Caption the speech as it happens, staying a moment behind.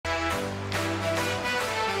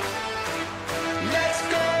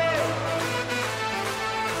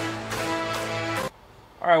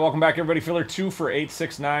All right, welcome back, everybody. Filler 2 for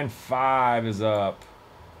 8695 is up.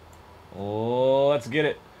 Let's get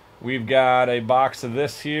it. We've got a box of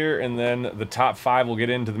this here, and then the top 5 will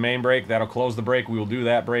get into the main break. That'll close the break. We will do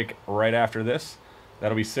that break right after this.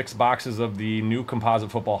 That'll be 6 boxes of the new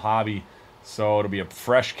Composite Football Hobby. So it'll be a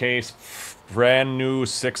fresh case, brand new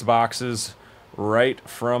 6 boxes right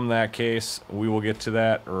from that case. We will get to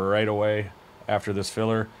that right away after this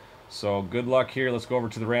filler. So good luck here. Let's go over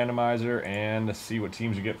to the randomizer and see what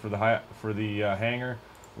teams you get for the hanger.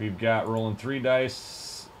 We've got rolling 3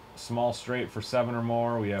 dice, small straight for 7 or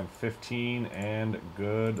more. We have 15, and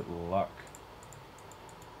good luck.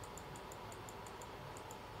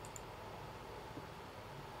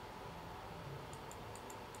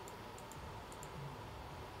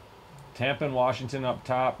 Tampa and Washington up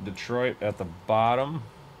top, Detroit at the bottom.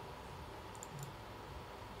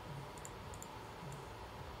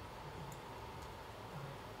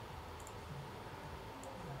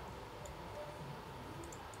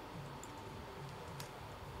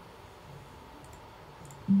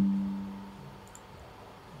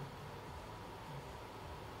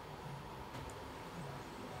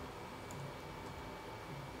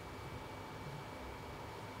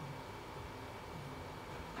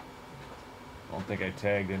 I don't think I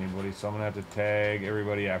tagged anybody, so I'm going to have to tag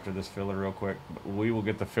everybody after this filler real quick. But we will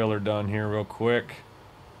get the filler done here real quick.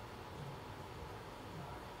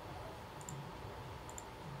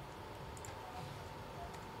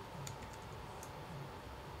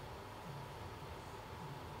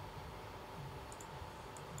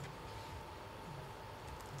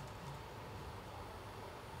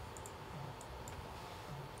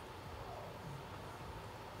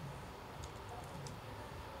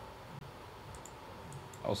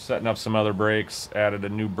 I was setting up some other breaks, added a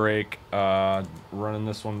new break, running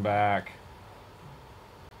this one back.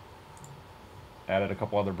 Added a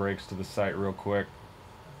couple other breaks to the site real quick.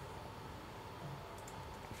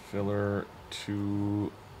 Filler 2,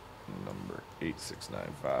 number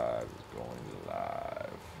 8695 is going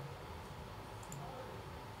live.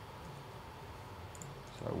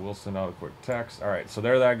 So I will send out a quick text. All right, so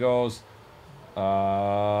there that goes.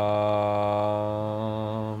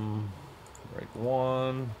 Break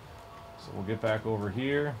 1. So we'll get back over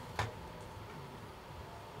here.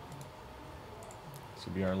 This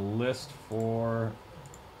will be our list for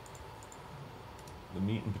the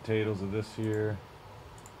meat and potatoes of this here.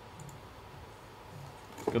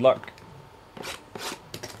 Good luck.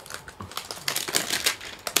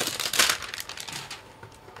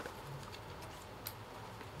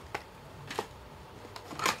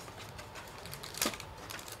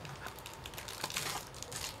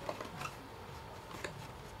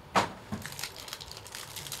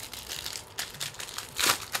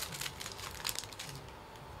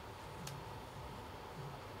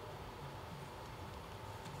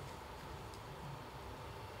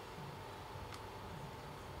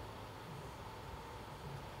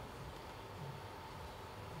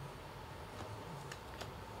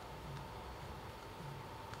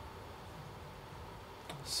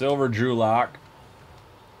 Silver Drew Lock.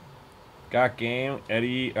 Got game.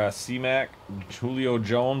 Eddie C-Mac. Julio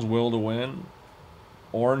Jones, will to win.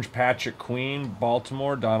 Orange Patrick Queen,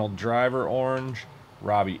 Baltimore. Donald Driver, orange.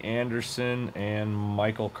 Robbie Anderson. And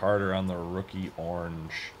Michael Carter on the rookie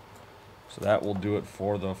orange. So that will do it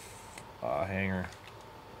for the hanger.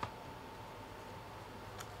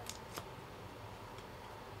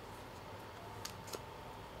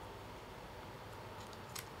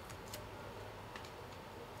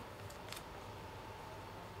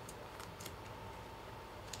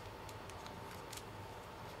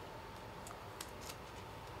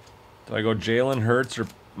 Do I go Jalen Hurts or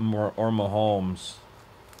Mahomes?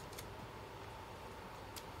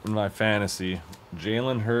 In my fantasy,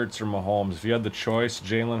 Jalen Hurts or Mahomes. If you had the choice,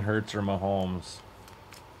 Jalen Hurts or Mahomes.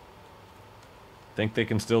 Think they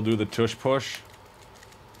can still do the tush push?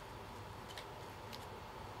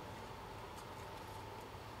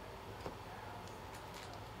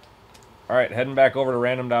 All right, heading back over to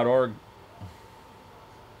random.org.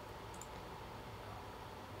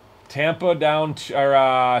 Tampa down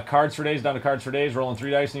to, cards for days, down to cards for days. Rolling 3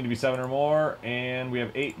 dice, need to be 7 or more. And we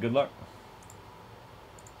have 8. Good luck.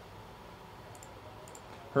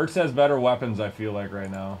 Hurts has better weapons, I feel like, right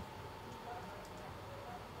now.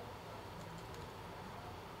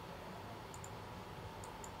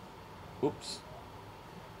 Oops.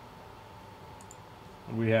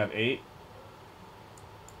 We have 8.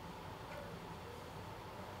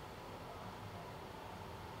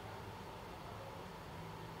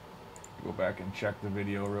 Go back and check the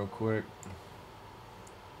video real quick.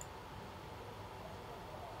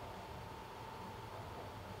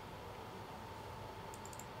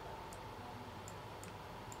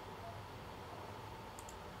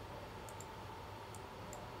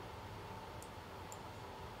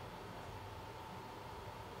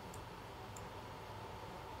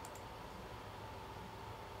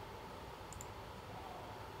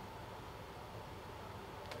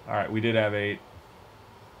 All right, we did have 8.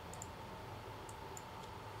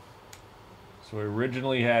 So we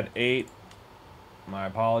originally had 8. My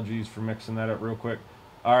apologies for mixing that up real quick.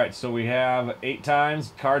 All right, so we have 8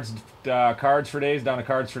 times. Cards for days, down to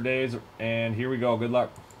cards for days. And here we go. Good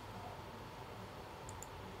luck.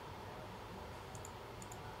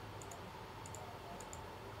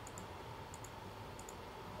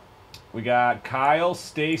 We got Kyle,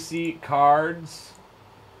 Stacy, cards,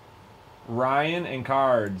 Ryan, and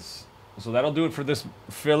cards. So that'll do it for this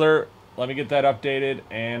filler. Let me get that updated,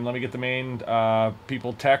 and let me get the main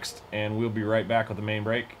people text, and we'll be right back with the main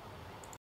break.